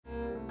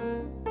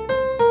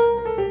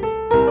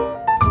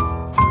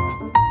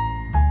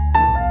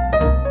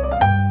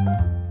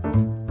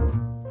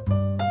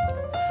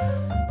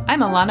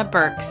Alana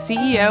Burke,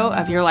 CEO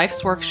of Your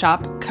Life's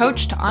Workshop,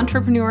 coach to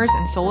entrepreneurs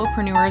and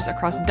solopreneurs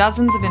across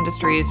dozens of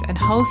industries, and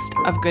host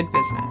of Good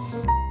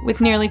Business. With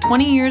nearly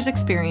 20 years'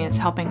 experience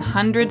helping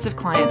hundreds of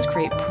clients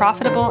create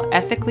profitable,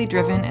 ethically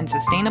driven, and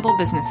sustainable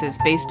businesses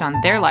based on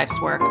their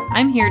life's work,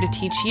 I'm here to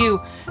teach you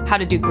how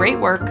to do great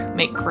work,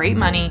 make great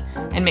money,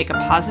 and make a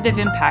positive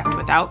impact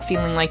without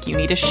feeling like you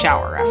need a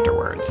shower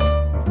afterwards.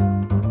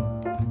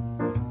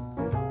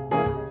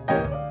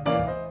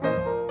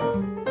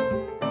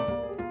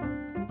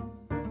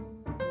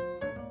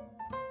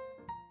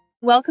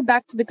 Welcome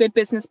back to the Good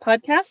Business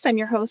Podcast. I'm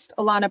your host,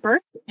 Alana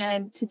Burke,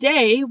 and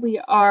today we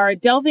are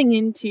delving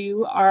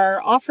into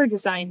our offer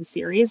design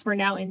series. We're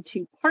now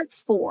into part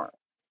 4.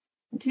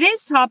 And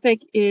today's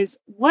topic is,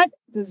 what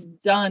does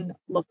done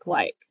look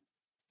like?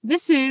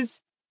 This is,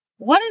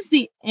 what does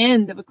the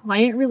end of a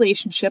client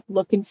relationship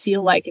look and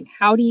feel like, and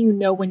how do you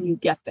know when you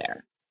get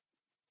there?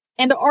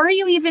 And are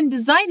you even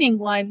designing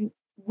one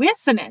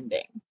with an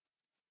ending?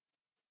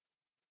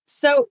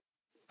 So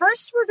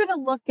first, we're going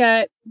to look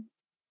at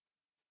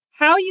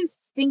how you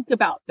think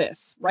about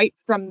this right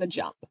from the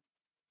jump.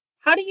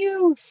 How do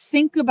you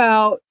think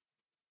about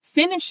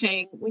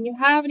finishing when you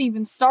haven't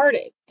even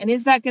started? And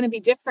is that going to be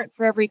different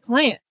for every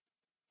client?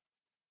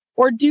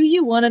 Or do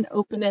you want an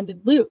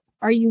open-ended loop?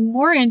 Are you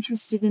more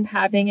interested in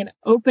having an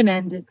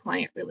open-ended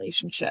client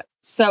relationship?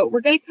 So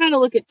we're going to kind of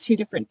look at two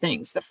different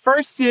things. The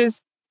first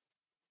is,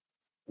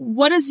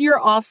 what does your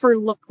offer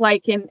look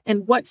like,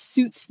 and what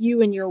suits you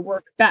and your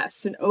work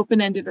best, an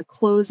open-ended or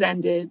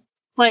close-ended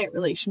client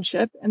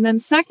relationship? And then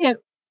second,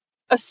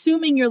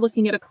 assuming you're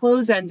looking at a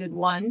close-ended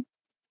one,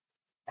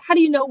 how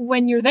do you know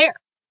when you're there?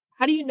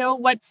 How do you know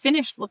what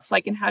finished looks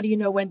like, and how do you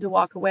know when to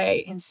walk away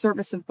in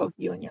service of both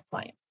you and your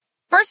client?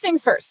 First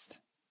things first,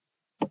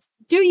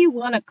 do you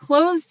want a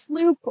closed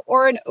loop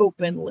or an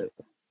open loop?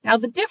 Now,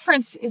 the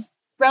difference is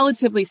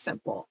relatively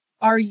simple.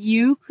 Are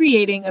you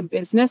creating a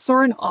business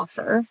or an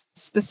offer?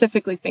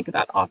 Specifically, think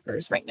about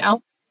offers right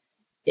now.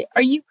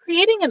 Are you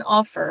creating an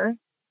offer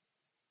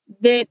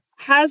that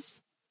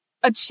has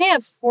a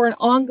chance for an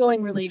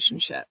ongoing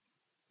relationship?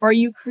 Or are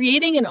you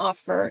creating an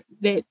offer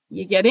that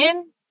you get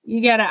in,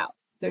 you get out?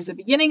 There's a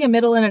beginning, a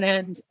middle, and an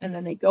end, and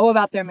then they go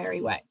about their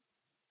merry way.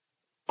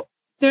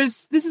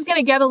 This is going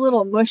to get a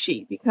little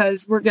mushy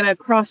because we're going to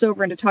cross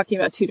over into talking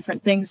about two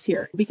different things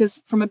here.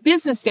 Because from a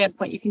business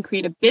standpoint, you can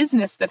create a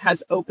business that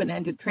has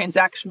open-ended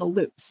transactional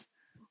loops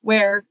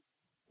where,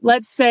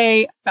 let's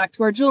say, back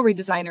to our jewelry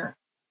designer.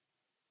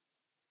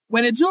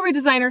 When a jewelry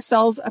designer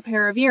sells a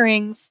pair of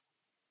earrings,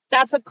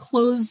 that's a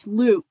closed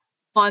loop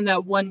on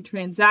that one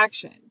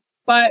transaction,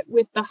 but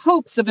with the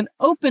hopes of an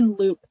open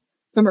loop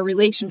from a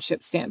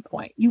relationship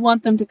standpoint. You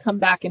want them to come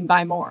back and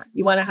buy more.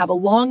 You want to have a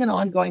long and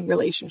ongoing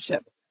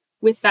relationship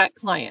with that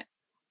client,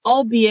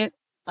 albeit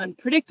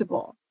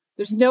unpredictable.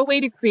 There's no way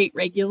to create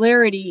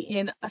regularity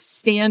in a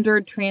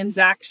standard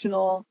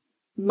transactional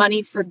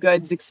money for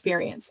goods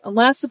experience,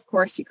 unless, of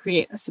course, you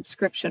create a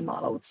subscription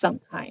model of some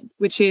kind,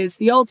 which is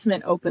the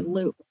ultimate open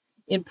loop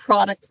in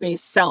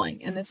product-based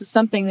selling. And this is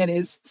something that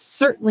is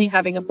certainly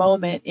having a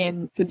moment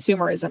in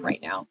consumerism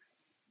right now.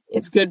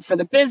 It's good for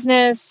the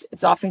business.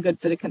 It's often good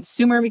for the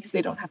consumer because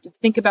they don't have to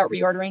think about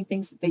reordering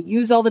things that they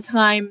use all the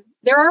time.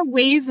 There are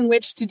ways in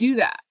which to do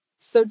that.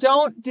 So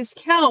don't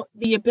discount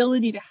the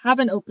ability to have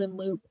an open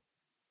loop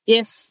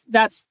if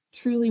that's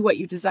truly what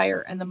you desire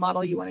and the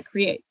model you want to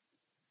create.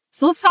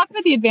 So let's talk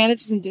about the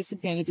advantages and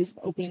disadvantages of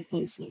open and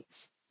closed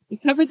loops. We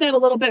covered that a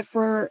little bit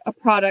for a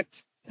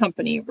product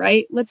company,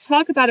 right? Let's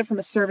talk about it from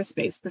a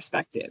service-based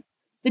perspective.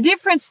 The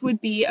difference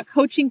would be a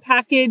coaching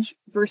package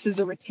versus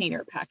a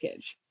retainer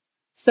package.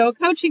 So a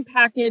coaching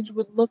package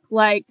would look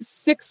like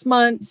 6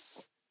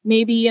 months,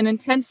 maybe an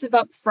intensive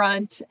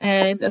upfront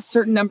and a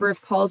certain number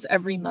of calls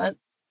every month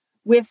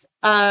with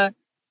a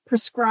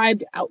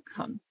prescribed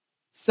outcome.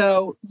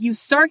 So you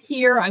start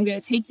here, I'm going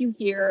to take you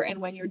here,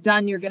 and when you're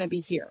done, you're going to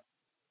be here.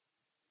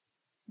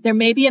 There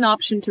may be an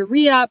option to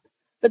re-up,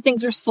 but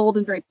things are sold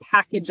in very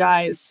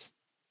packagized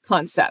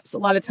concepts. A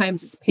lot of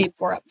times it's paid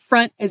for up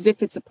front as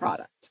if it's a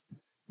product.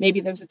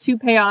 Maybe there's a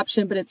to-pay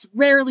option, but it's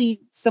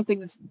rarely something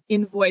that's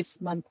invoiced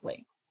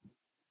monthly.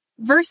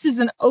 Versus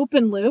an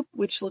open loop,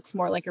 which looks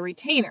more like a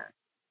retainer.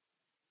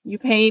 You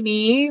pay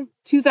me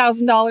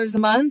 $2,000 a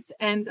month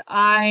and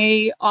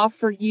I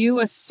offer you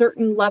a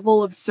certain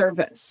level of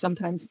service.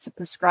 Sometimes it's a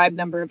prescribed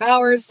number of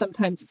hours.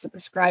 Sometimes it's a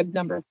prescribed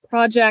number of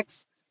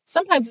projects.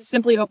 Sometimes it's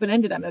simply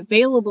open-ended. I'm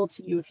available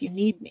to you if you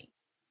need me.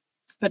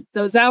 But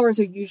those hours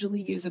are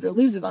usually use it or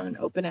lose it on an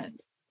open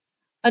end.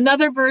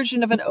 Another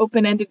version of an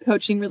open-ended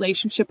coaching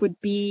relationship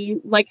would be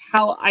like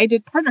how I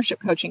did partnership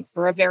coaching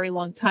for a very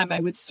long time.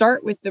 I would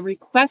start with the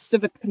request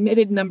of a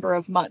committed number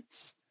of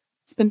months.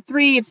 It's been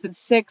 3, it's been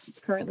 6, it's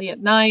currently at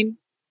 9.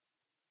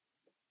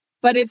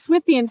 But it's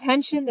with the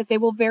intention that they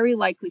will very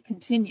likely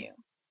continue.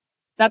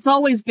 That's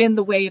always been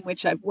the way in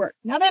which I've worked.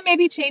 Now that may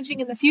be changing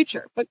in the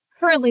future, but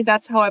currently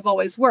that's how I've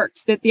always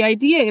worked. That the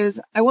idea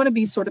is I want to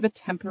be sort of a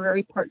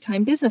temporary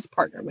part-time business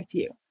partner with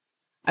you.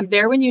 I'm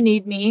there when you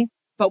need me,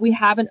 but we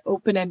have an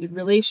open-ended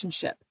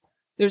relationship.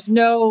 There's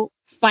no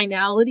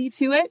finality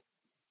to it.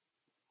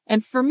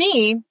 And for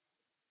me,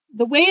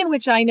 the way in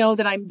which I know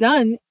that I'm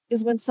done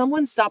is when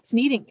someone stops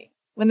needing me,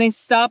 when they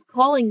stop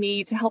calling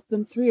me to help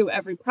them through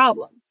every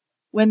problem,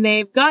 when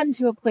they've gotten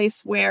to a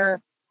place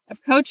where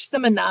I've coached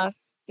them enough,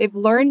 they've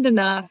learned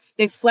enough,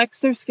 they've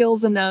flexed their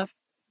skills enough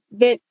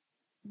that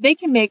they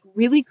can make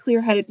really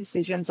clear-headed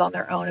decisions on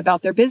their own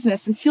about their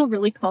business and feel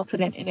really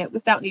confident in it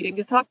without needing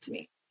to talk to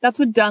me. That's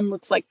what done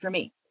looks like for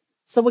me.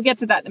 So we'll get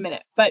to that in a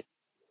minute. But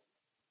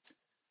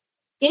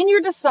in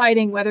your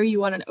deciding whether you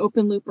want an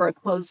open loop or a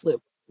closed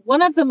loop,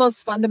 one of the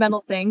most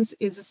fundamental things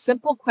is a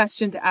simple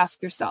question to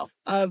ask yourself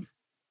of,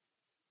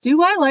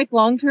 do I like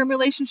long-term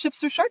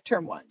relationships or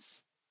short-term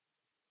ones?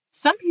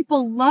 Some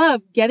people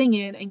love getting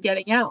in and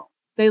getting out.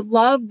 They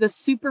love the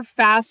super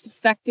fast,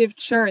 effective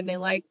churn. They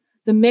like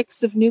the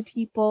mix of new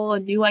people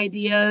and new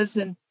ideas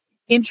and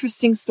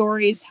interesting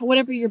stories.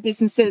 Whatever your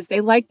business is, they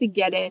like the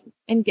get in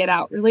and get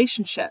out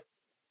relationship.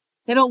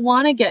 They don't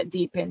want to get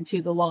deep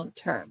into the long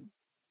term.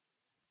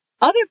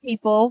 Other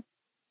people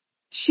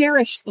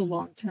cherish the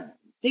long term.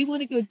 They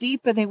want to go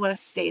deep and they want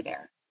to stay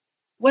there.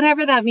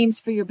 Whatever that means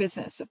for your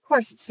business. Of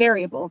course, it's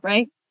variable,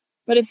 right?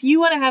 But if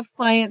you want to have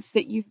clients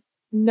that you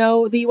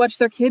know, that you watch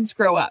their kids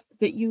grow up,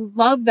 that you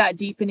love that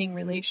deepening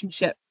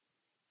relationship,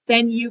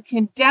 then you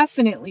can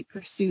definitely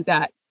pursue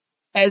that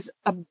as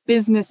a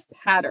business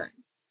pattern.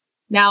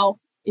 Now,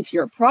 if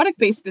you're a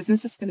product-based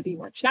business, it's going to be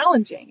more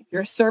challenging. If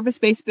you're a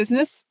service-based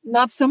business,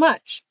 not so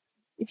much.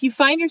 If you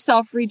find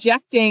yourself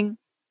rejecting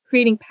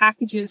creating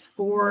packages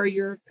for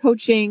your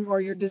coaching or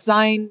your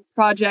design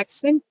projects,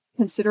 then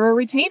consider a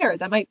retainer.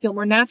 That might feel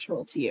more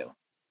natural to you.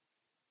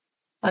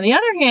 On the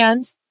other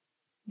hand,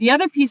 the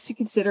other piece to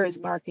consider is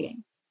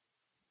marketing.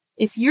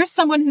 If you're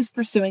someone who's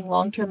pursuing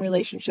long-term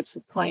relationships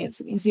with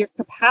clients, it means your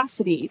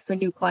capacity for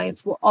new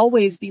clients will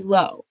always be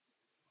low.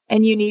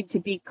 And you need to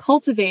be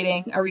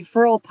cultivating a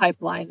referral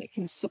pipeline that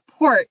can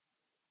support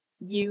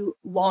you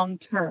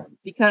long-term,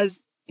 because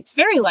it's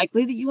very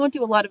likely that you won't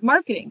do a lot of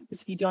marketing,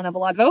 because if you don't have a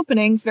lot of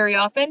openings very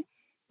often,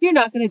 you're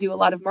not going to do a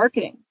lot of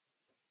marketing.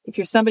 If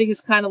you're somebody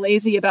who's kind of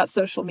lazy about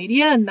social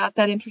media and not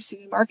that interested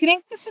in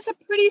marketing, this is a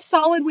pretty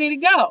solid way to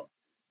go,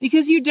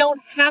 because you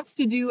don't have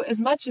to do as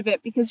much of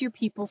it because your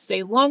people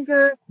stay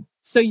longer.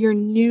 So your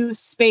new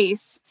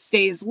space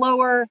stays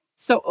lower.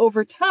 So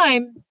over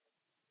time,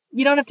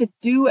 you don't have to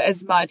do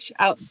as much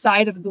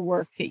outside of the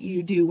work that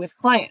you do with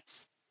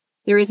clients.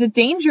 There is a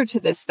danger to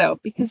this, though,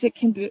 because it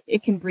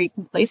can breed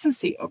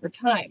complacency over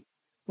time.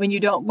 When you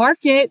don't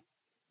market,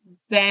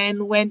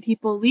 then when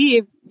people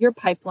leave, your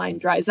pipeline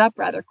dries up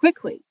rather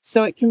quickly.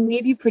 So it can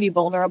leave you pretty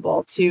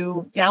vulnerable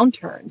to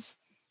downturns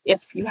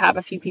if you have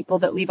a few people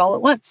that leave all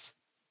at once.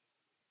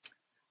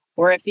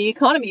 Or if the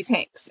economy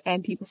tanks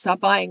and people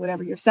stop buying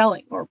whatever you're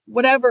selling, or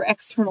whatever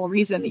external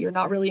reason that you're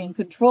not really in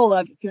control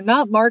of, if you're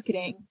not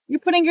marketing, you're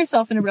putting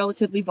yourself in a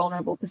relatively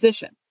vulnerable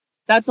position.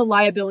 That's a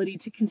liability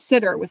to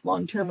consider with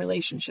long-term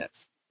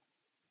relationships.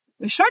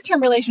 With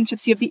short-term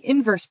relationships, you have the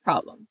inverse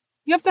problem.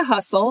 You have to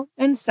hustle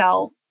and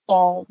sell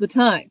all the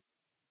time.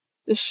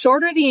 The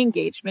shorter the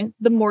engagement,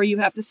 the more you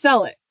have to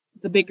sell it.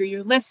 The bigger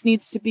your list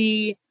needs to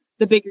be,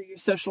 the bigger your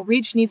social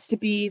reach needs to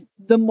be,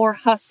 the more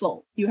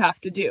hustle you have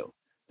to do,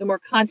 the more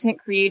content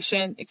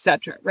creation,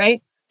 etc.,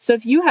 right? So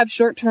if you have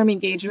short-term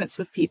engagements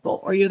with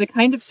people, or you're the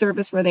kind of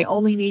service where they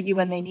only need you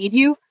when they need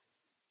you,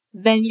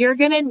 then you're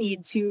going to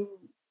need to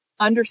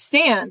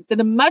understand that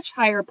a much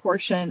higher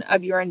portion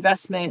of your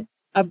investment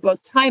of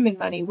both time and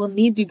money will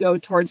need to go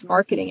towards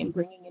marketing and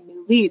bringing in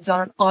new leads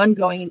on an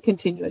ongoing and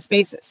continuous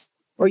basis,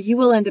 or you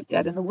will end up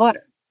dead in the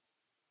water.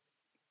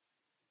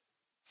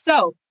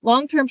 So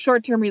long-term,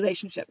 short-term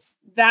relationships,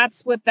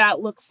 that's what that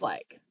looks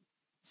like.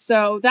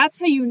 So that's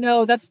how you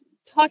know, that's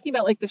talking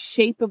about like the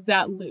shape of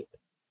that loop.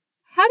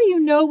 How do you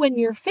know when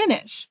you're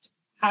finished?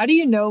 How do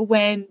you know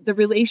when the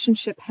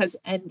relationship has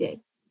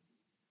ended?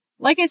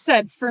 Like I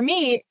said, for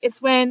me,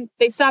 it's when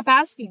they stop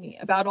asking me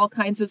about all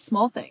kinds of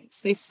small things.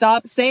 They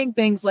stop saying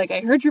things like, I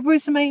heard your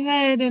voice in my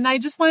head and I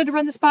just wanted to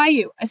run this by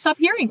you. I stop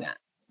hearing that.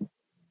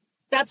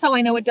 That's how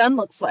I know what done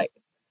looks like.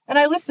 And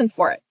I listen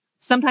for it.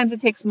 Sometimes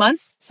it takes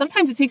months.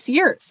 Sometimes it takes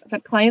years. I've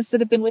had clients that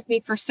have been with me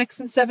for 6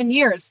 and 7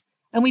 years.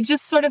 And we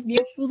just sort of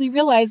mutually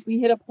realize we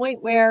hit a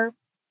point where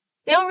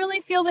they don't really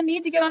feel the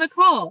need to get on a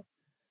call.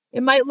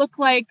 It might look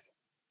like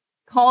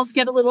calls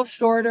get a little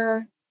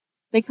shorter.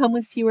 They come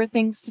with fewer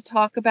things to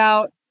talk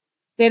about.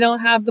 They don't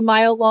have the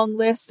mile-long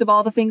list of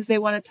all the things they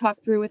want to talk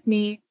through with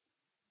me.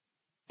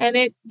 And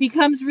it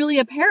becomes really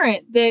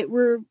apparent that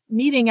we're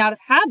meeting out of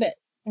habit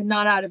and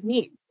not out of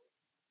need.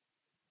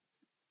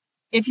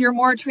 If you're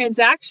more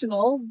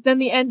transactional, then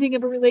the ending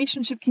of a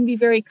relationship can be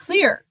very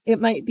clear.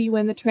 It might be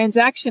when the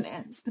transaction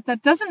ends, but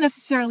that doesn't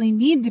necessarily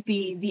need to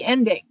be the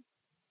ending,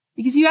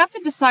 because you have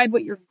to decide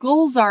what your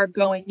goals are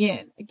going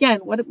in. Again,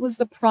 what was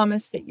the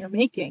promise that you're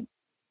making?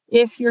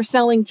 If you're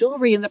selling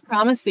jewelry and the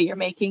promise that you're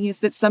making is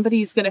that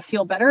somebody's going to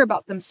feel better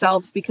about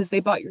themselves because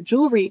they bought your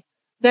jewelry,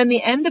 then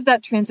the end of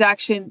that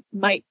transaction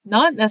might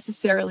not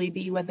necessarily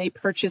be when they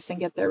purchase and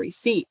get their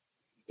receipt.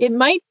 It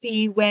might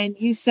be when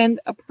you send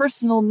a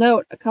personal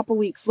note a couple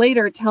weeks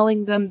later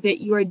telling them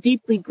that you are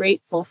deeply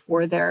grateful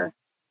for their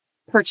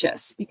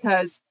purchase,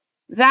 because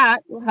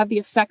that will have the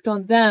effect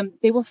on them.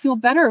 They will feel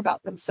better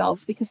about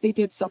themselves because they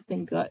did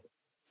something good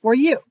for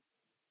you.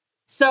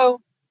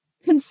 So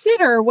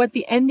consider what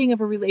the ending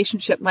of a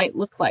relationship might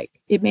look like.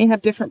 It may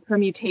have different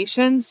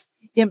permutations.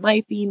 It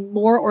might be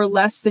more or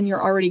less than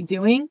you're already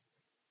doing,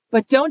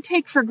 but don't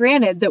take for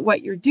granted that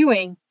what you're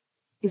doing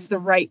is the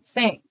right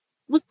thing.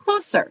 Look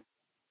closer.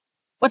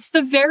 What's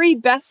the very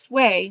best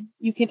way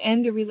you can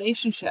end a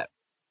relationship?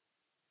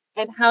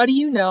 And how do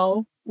you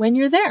know when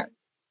you're there?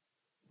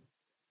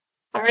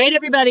 All right,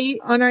 everybody.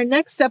 On our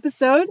next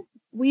episode,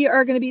 we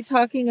are going to be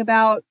talking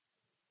about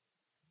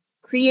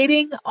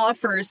creating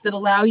offers that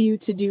allow you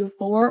to do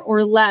more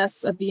or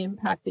less of the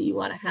impact that you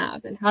want to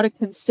have, and how to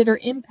consider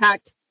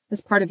impact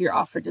as part of your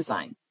offer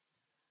design.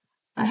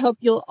 I hope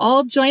you'll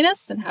all join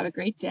us and have a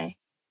great day.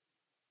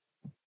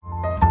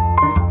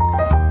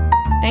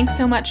 Thanks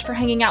so much for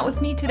hanging out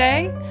with me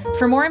today.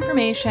 For more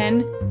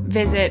information,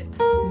 visit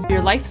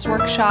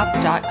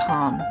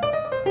yourlifesworkshop.com.